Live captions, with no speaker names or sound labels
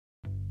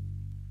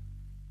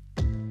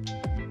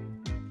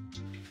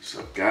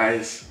What's up,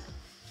 guys?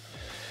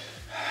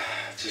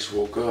 Just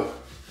woke up.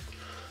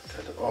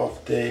 Had the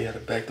off day, had a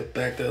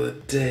back-to-back the other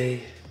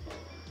day.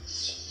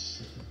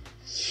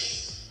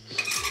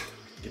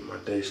 Get my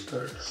day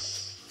started.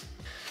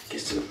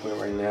 Gets to the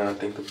point right now, I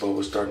think the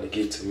bubble's starting to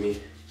get to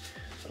me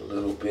a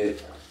little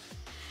bit.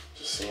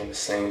 Just seeing the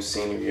same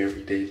scenery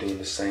every day, doing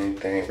the same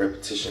thing,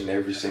 repetition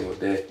every single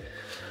day.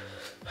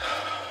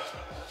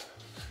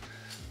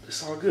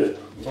 It's all good.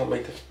 We're gonna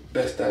make the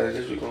best out of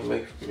this. We're gonna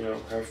make,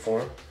 have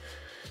fun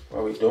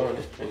while we're doing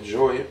it.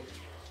 Enjoy it.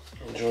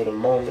 Enjoy the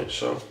moment.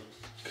 So,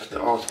 got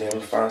the off day. I'm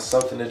gonna find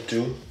something to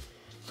do.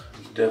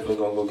 Definitely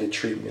gonna go get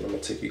treatment. I'm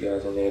gonna take you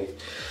guys in there,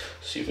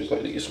 see if it's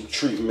like to get some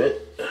treatment.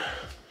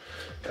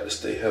 Gotta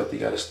stay healthy,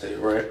 gotta stay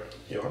right.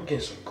 Yo, I'm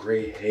getting some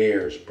gray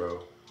hairs,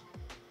 bro.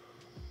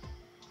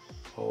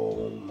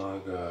 Oh my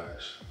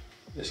gosh.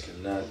 This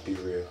cannot be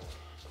real.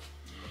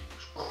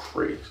 It's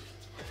crazy.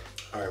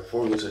 All right,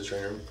 before we go to the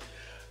training room,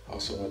 I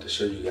also want to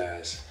show you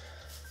guys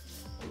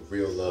what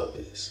real love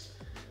is.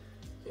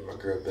 Me and my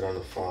girl been on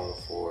the phone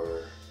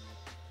for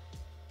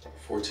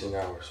 14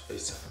 hours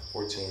FaceTime,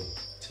 14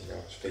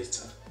 hours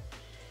FaceTime.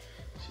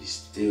 She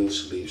still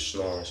sleeps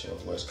snoring. She on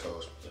the West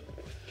Coast.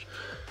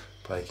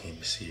 Probably can't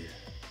even see her.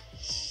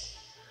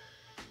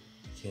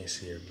 You can't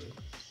see her, but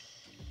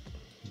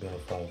been on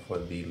the phone for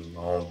the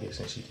longest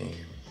and she can't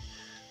hear me.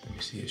 Let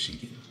me see if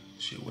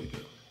she'll wake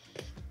up.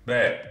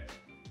 Babe.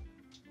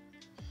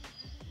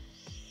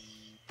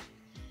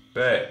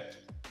 Babe.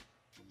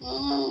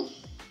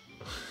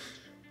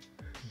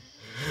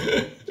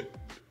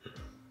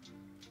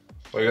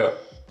 Wake up.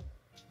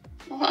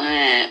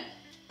 What?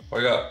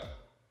 Wake up.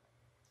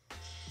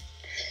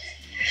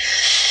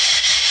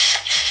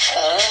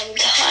 I'm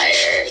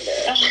tired.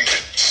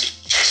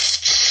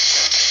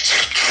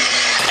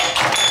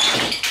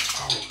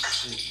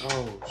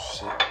 Oh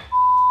shit.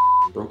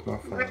 Broke my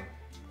phone.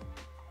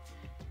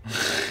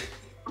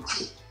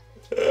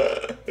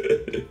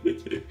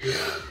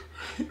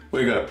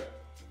 Wake up.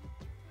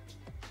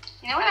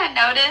 You know what I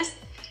noticed?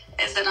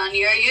 Is that on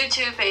your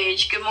YouTube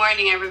page, good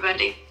morning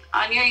everybody,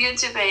 on your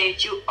YouTube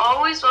page, you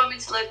always want me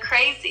to look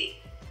crazy.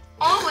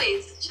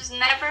 Always. It just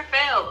never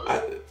fails.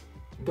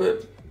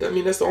 But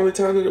that's the only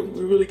time that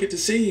we really get to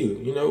see you.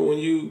 You know, when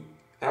you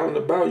out and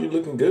about, you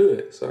looking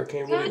good. So I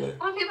can't really I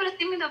want people to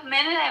see me the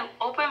minute I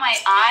open my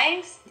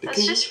eyes.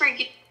 That's just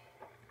forget.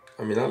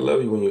 I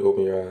love you when you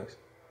open your eyes.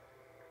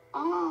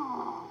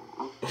 Oh.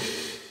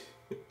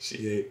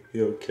 She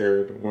don't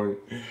care in the morning.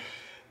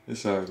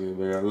 It's all good,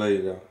 man. I love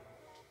you though.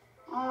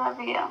 I love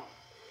you.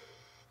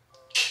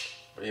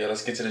 But yeah,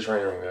 let's get to the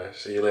training room, guys.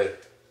 See you later.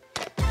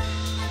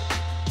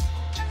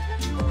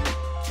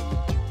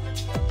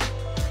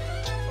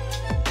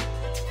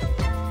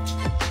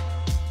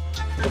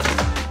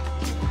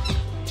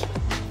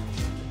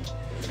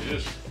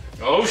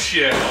 Oh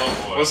shit.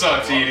 Oh, boy. What's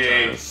up,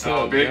 TD?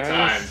 Oh, big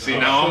time. See,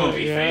 now I'm gonna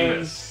be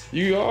famous.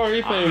 You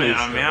already famous.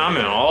 I'm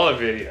in all the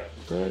videos.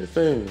 Already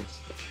famous.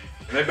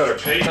 And they better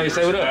pay you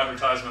for an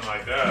advertisement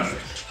like that.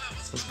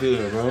 What's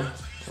good, bro?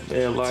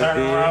 Man, locked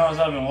Turning in. around,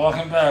 I've been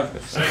walking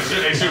backwards.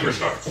 Hey,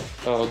 superstar.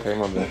 Oh, okay,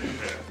 my bad.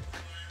 Yeah.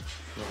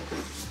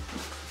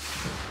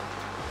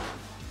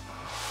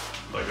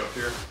 Leg up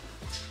here.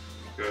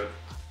 Good.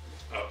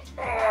 Up.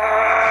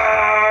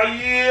 Ah,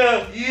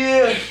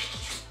 yeah.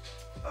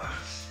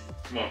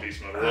 Come on,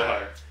 beast mode, a little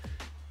higher.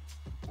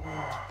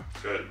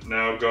 Good.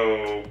 Now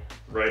go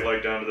right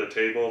leg down to the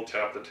table,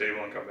 tap the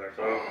table and come back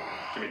up.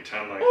 Give me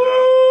 10 like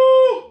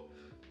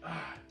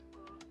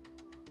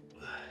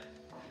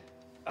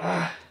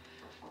that.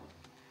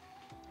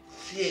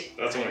 Shit.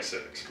 That's only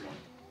 6. Come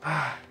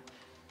on.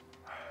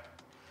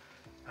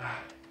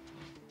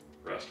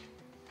 Rest.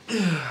 I'm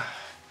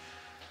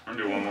gonna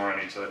do one more on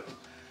each side.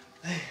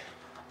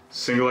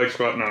 Single leg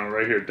squat now,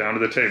 right here, down to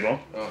the table.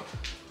 Oh.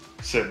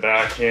 Sit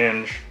back,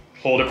 hinge.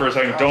 Hold it for a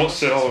second. Don't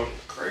sit.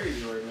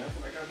 Crazy right now.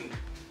 Like I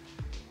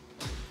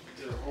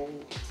did a whole.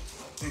 You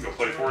can go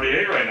play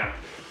 48 right now.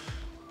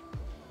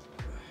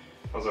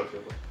 How's that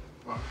feel?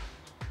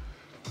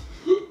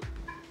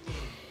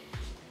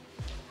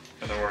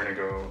 And then we're gonna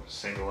go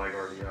single leg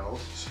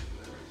RDLs.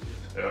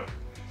 Yeah.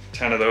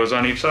 10 of those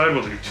on each side.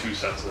 We'll do 2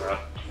 sets of that.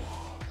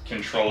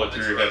 Control it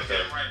through your hip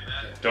there.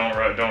 Don't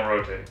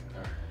rotate.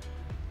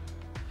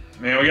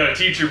 Man, we gotta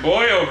teach your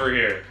boy over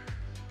here.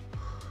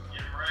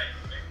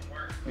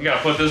 You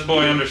gotta put this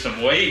boy under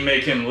some weight and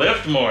make him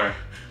lift more.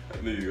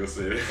 I knew you were gonna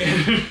say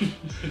that.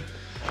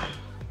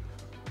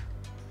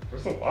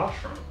 Where's the watch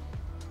from?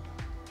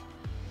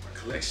 My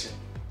collection.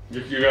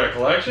 You got a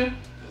collection?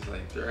 It's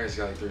like, I just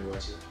got like 3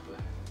 watches, but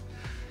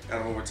got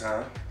them over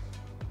time.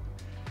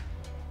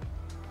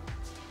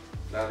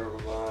 Not over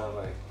line,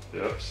 like.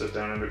 Yep, sit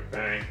down and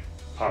bang,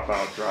 pop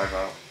out, drive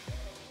out.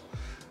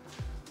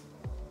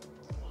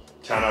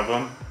 10 of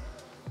them.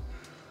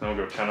 Then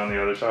we'll go 10 on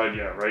the other side.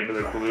 Yeah, right into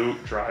the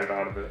glute, drive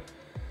out of it.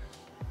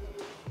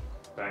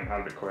 Bang,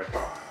 out of it quick.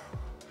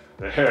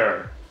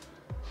 There.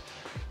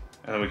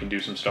 And then we can do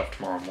some stuff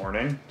tomorrow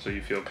morning so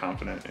you feel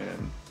confident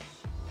in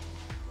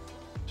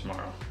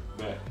tomorrow.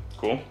 Bet.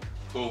 Cool?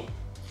 Cool.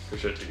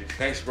 Appreciate you.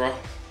 Thanks, bro.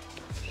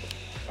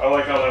 I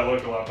like how that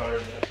looked a lot better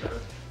than that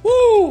shirt.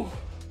 Woo!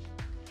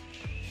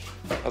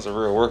 That's a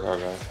real workout,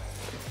 guys.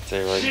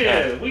 Tell you right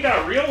Shit, now. we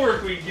got real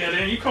work we can get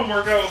in. You come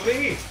work out with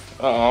me.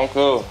 I'm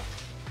cool.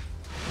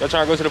 Y'all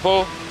trying to go to the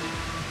pool?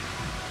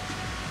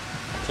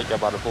 Take y'all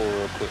by the pool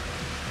real quick.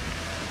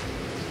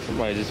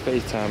 Somebody just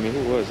FaceTimed me.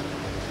 Who was it?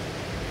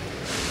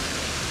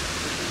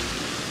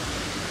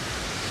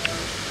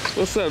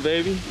 What's up,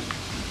 baby?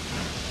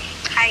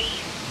 Hi.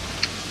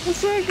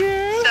 What's up,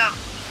 girl? So,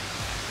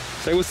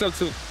 Say what's up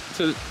to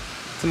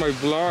my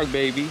vlog,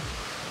 baby.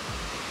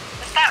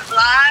 what's that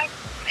vlog?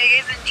 Are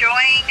you guys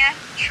enjoying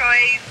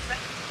Troy's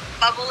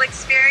bubble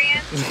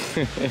experience?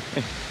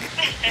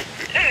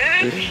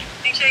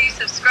 Make sure you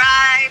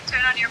subscribe,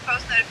 turn on your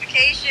post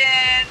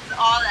notifications,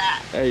 all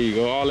that. There you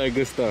go, all that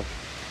good stuff.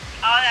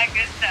 All that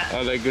good stuff.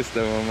 All that good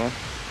stuff, mama.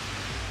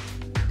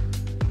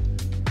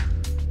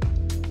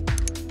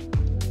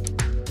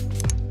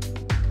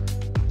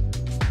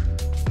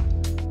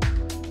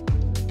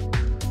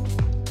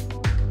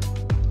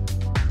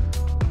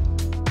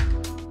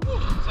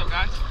 What's up,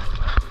 guys?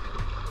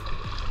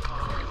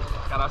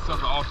 Got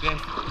ourselves an off day.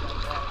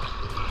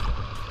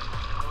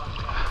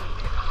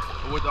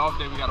 But with the off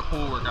day, we got a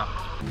pool workout.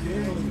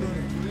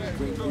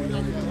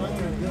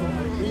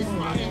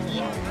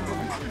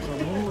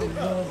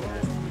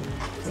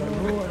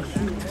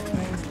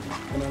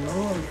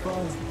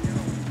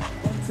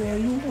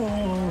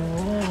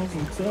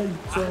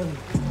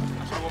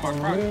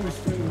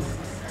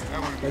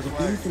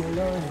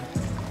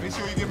 Make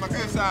sure you get my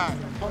good side.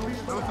 Don't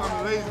tell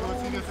me ladies gonna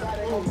see this in the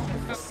pool.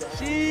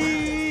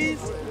 Jeez!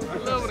 I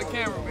love the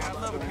camera, man. I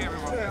love the camera,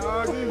 man.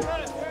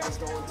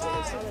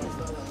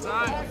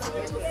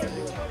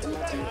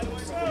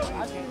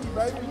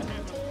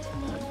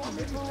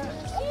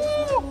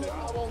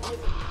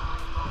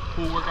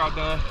 Pool workout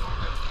done.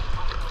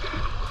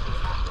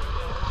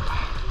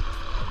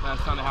 Now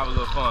it's time to have a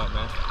little fun,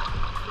 man.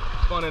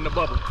 Fun in the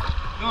bubble.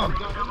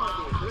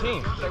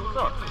 Team, say what's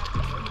up.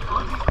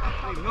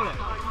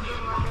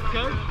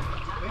 Okay?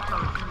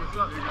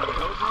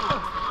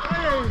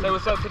 Say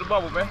what's up to the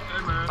bubble, man.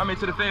 I mean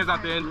to the fans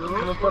out there in the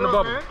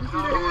bubble. You see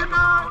the head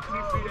nod?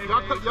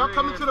 Y'all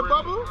coming to the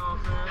bubble?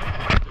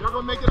 Y'all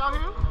gonna make it out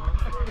here?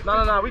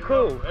 No, we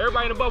cool.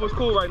 Everybody in the bubble's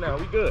cool right now.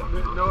 We good.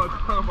 You know what I'm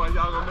talking about?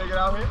 Y'all gonna make it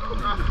out here?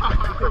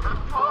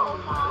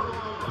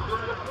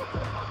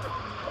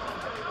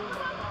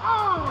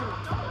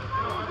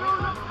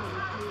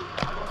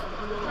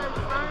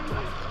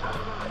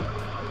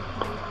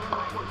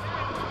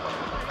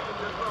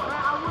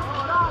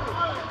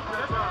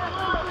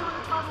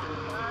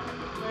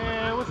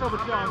 Man, what's up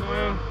with y'all,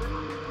 man?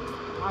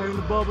 Out in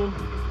the bubble,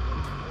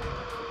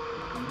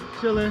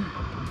 chilling.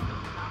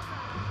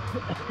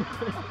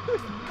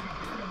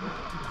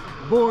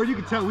 Bored, you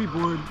can tell we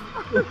bored.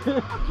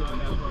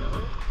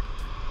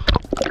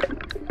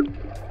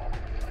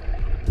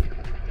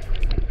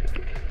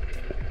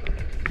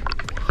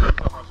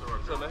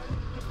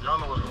 Y'all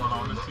know what's going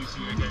on. This TC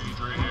aka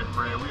Dreadhead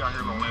Fred. We out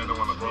here in Orlando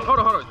on the boat. Hold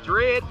on.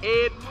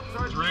 Dreadhead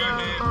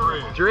Dreadhead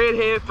Fred.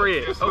 Dreadhead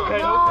Fred.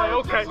 Okay.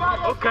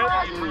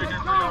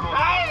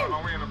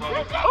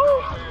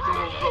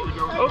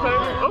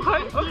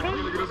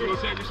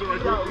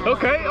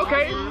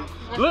 Okay.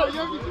 Look,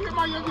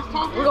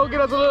 we're gonna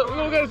get us a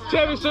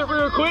championship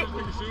real quick.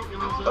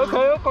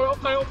 Okay.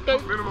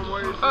 Minimum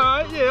wage.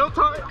 Alright, yeah,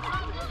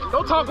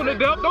 don't talk on the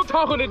depth.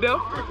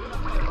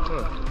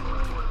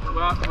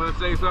 Well, I want to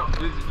say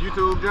something. This is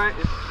YouTube joint.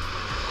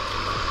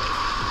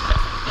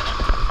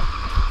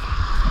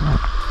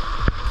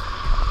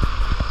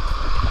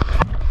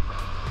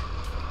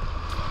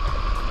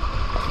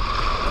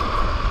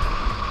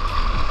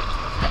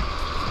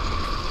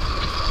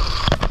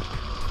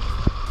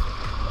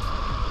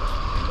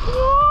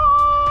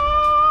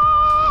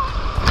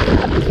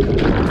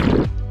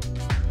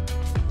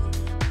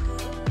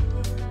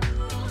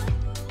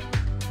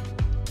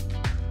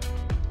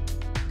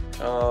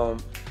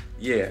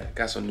 Yeah,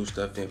 got some new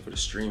stuff in for the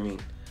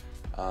streaming.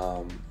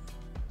 I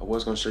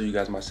was gonna show you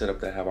guys my setup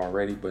that I have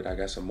already, but I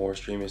got some more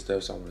streaming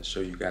stuff, so I want to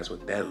show you guys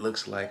what that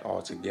looks like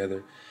all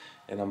together,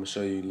 and I'm gonna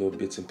show you little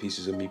bits and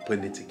pieces of me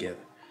putting it together.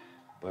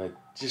 But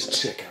just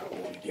check out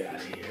what we got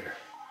here.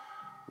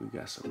 We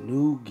got some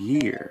new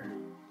gear.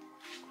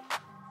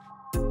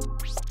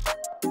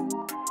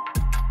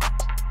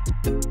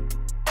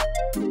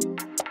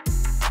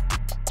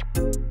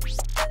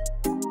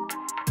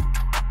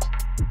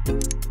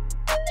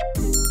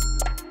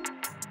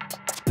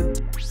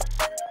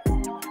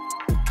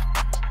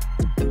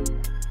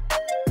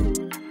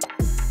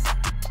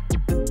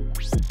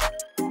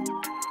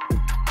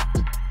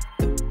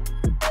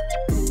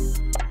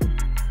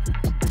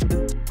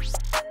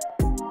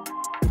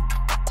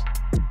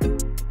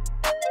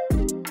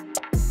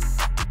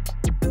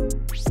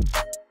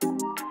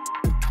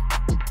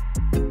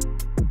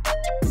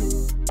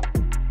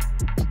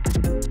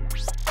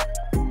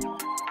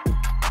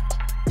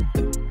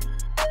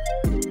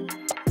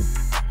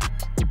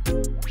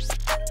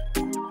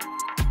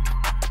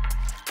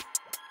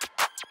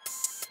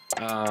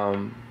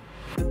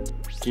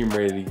 Getting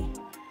ready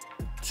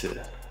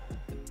to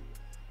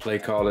play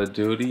Call of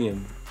Duty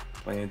and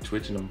playing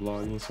Twitch, and I'm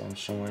vlogging, so I'm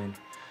showing,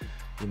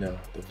 you know,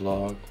 the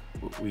vlog,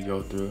 what we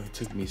go through. It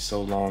took me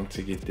so long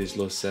to get this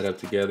little setup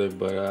together,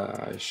 but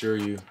I assure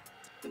you,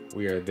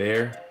 we are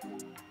there.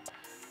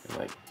 And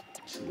like,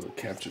 it's a little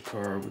capture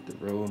card with the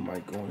road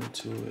mic going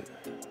into it.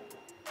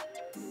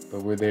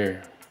 But we're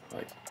there,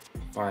 like,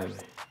 finally.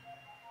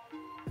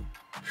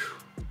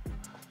 Whew.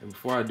 And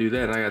before I do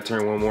that, I gotta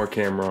turn one more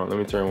camera on. Let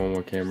me turn one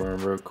more camera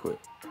on real quick.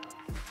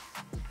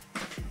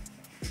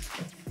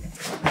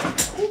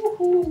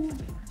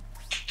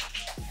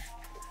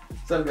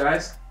 What's up,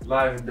 guys?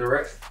 Live and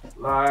direct.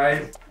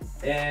 Live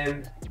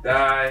and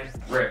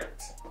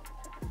direct.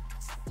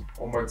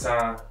 One more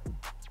time.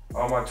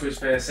 All my Twitch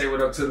fans, say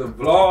what up to the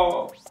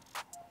vlog.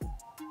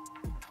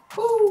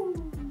 Woo!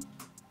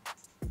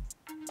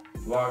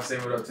 Vlog, say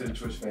what up to the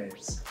Twitch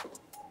fans.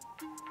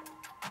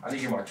 I need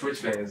to get my Twitch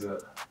fans up.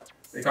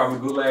 They call me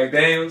Gulag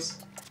Daniels.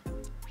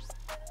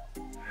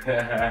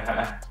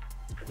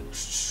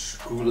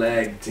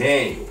 Gulag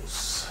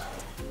Daniels.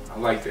 I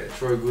like that.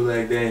 Troy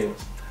Gulag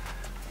Daniels.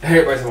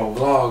 Everybody's about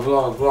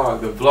vlog.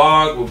 The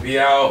vlog will be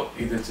out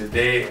either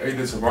today, or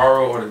either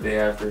tomorrow, or the day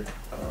after.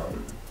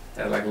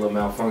 Had like a little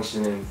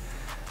malfunction and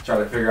try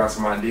to figure out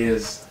some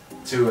ideas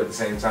too at the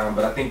same time.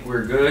 But I think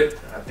we're good.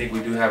 I think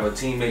we do have a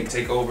teammate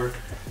takeover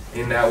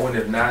in that one.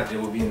 If not, it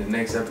will be in the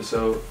next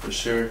episode for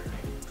sure.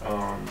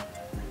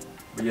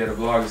 But yeah, the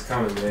vlog is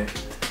coming, man.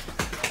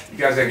 You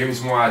guys gotta give me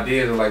some more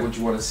ideas of like what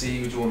you want to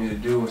see, what you want me to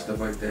do, and stuff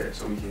like that,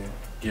 so we can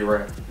get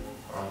right.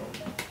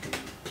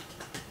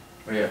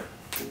 But yeah,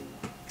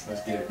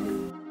 let's get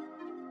it.